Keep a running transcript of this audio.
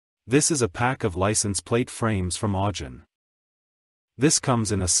This is a pack of license plate frames from Aujen. This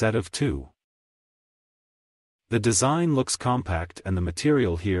comes in a set of 2. The design looks compact and the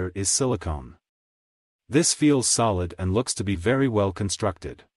material here is silicone. This feels solid and looks to be very well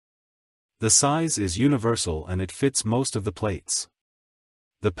constructed. The size is universal and it fits most of the plates.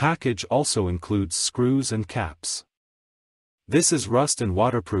 The package also includes screws and caps. This is rust and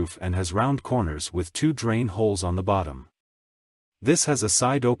waterproof and has round corners with 2 drain holes on the bottom. This has a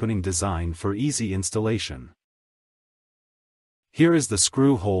side opening design for easy installation. Here is the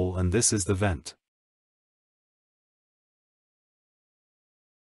screw hole and this is the vent.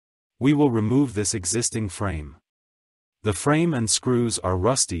 We will remove this existing frame. The frame and screws are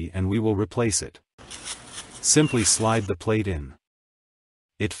rusty and we will replace it. Simply slide the plate in.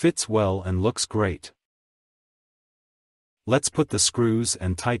 It fits well and looks great. Let's put the screws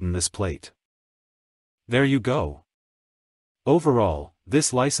and tighten this plate. There you go. Overall,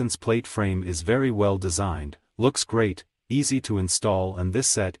 this license plate frame is very well designed, looks great, easy to install, and this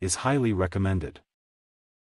set is highly recommended.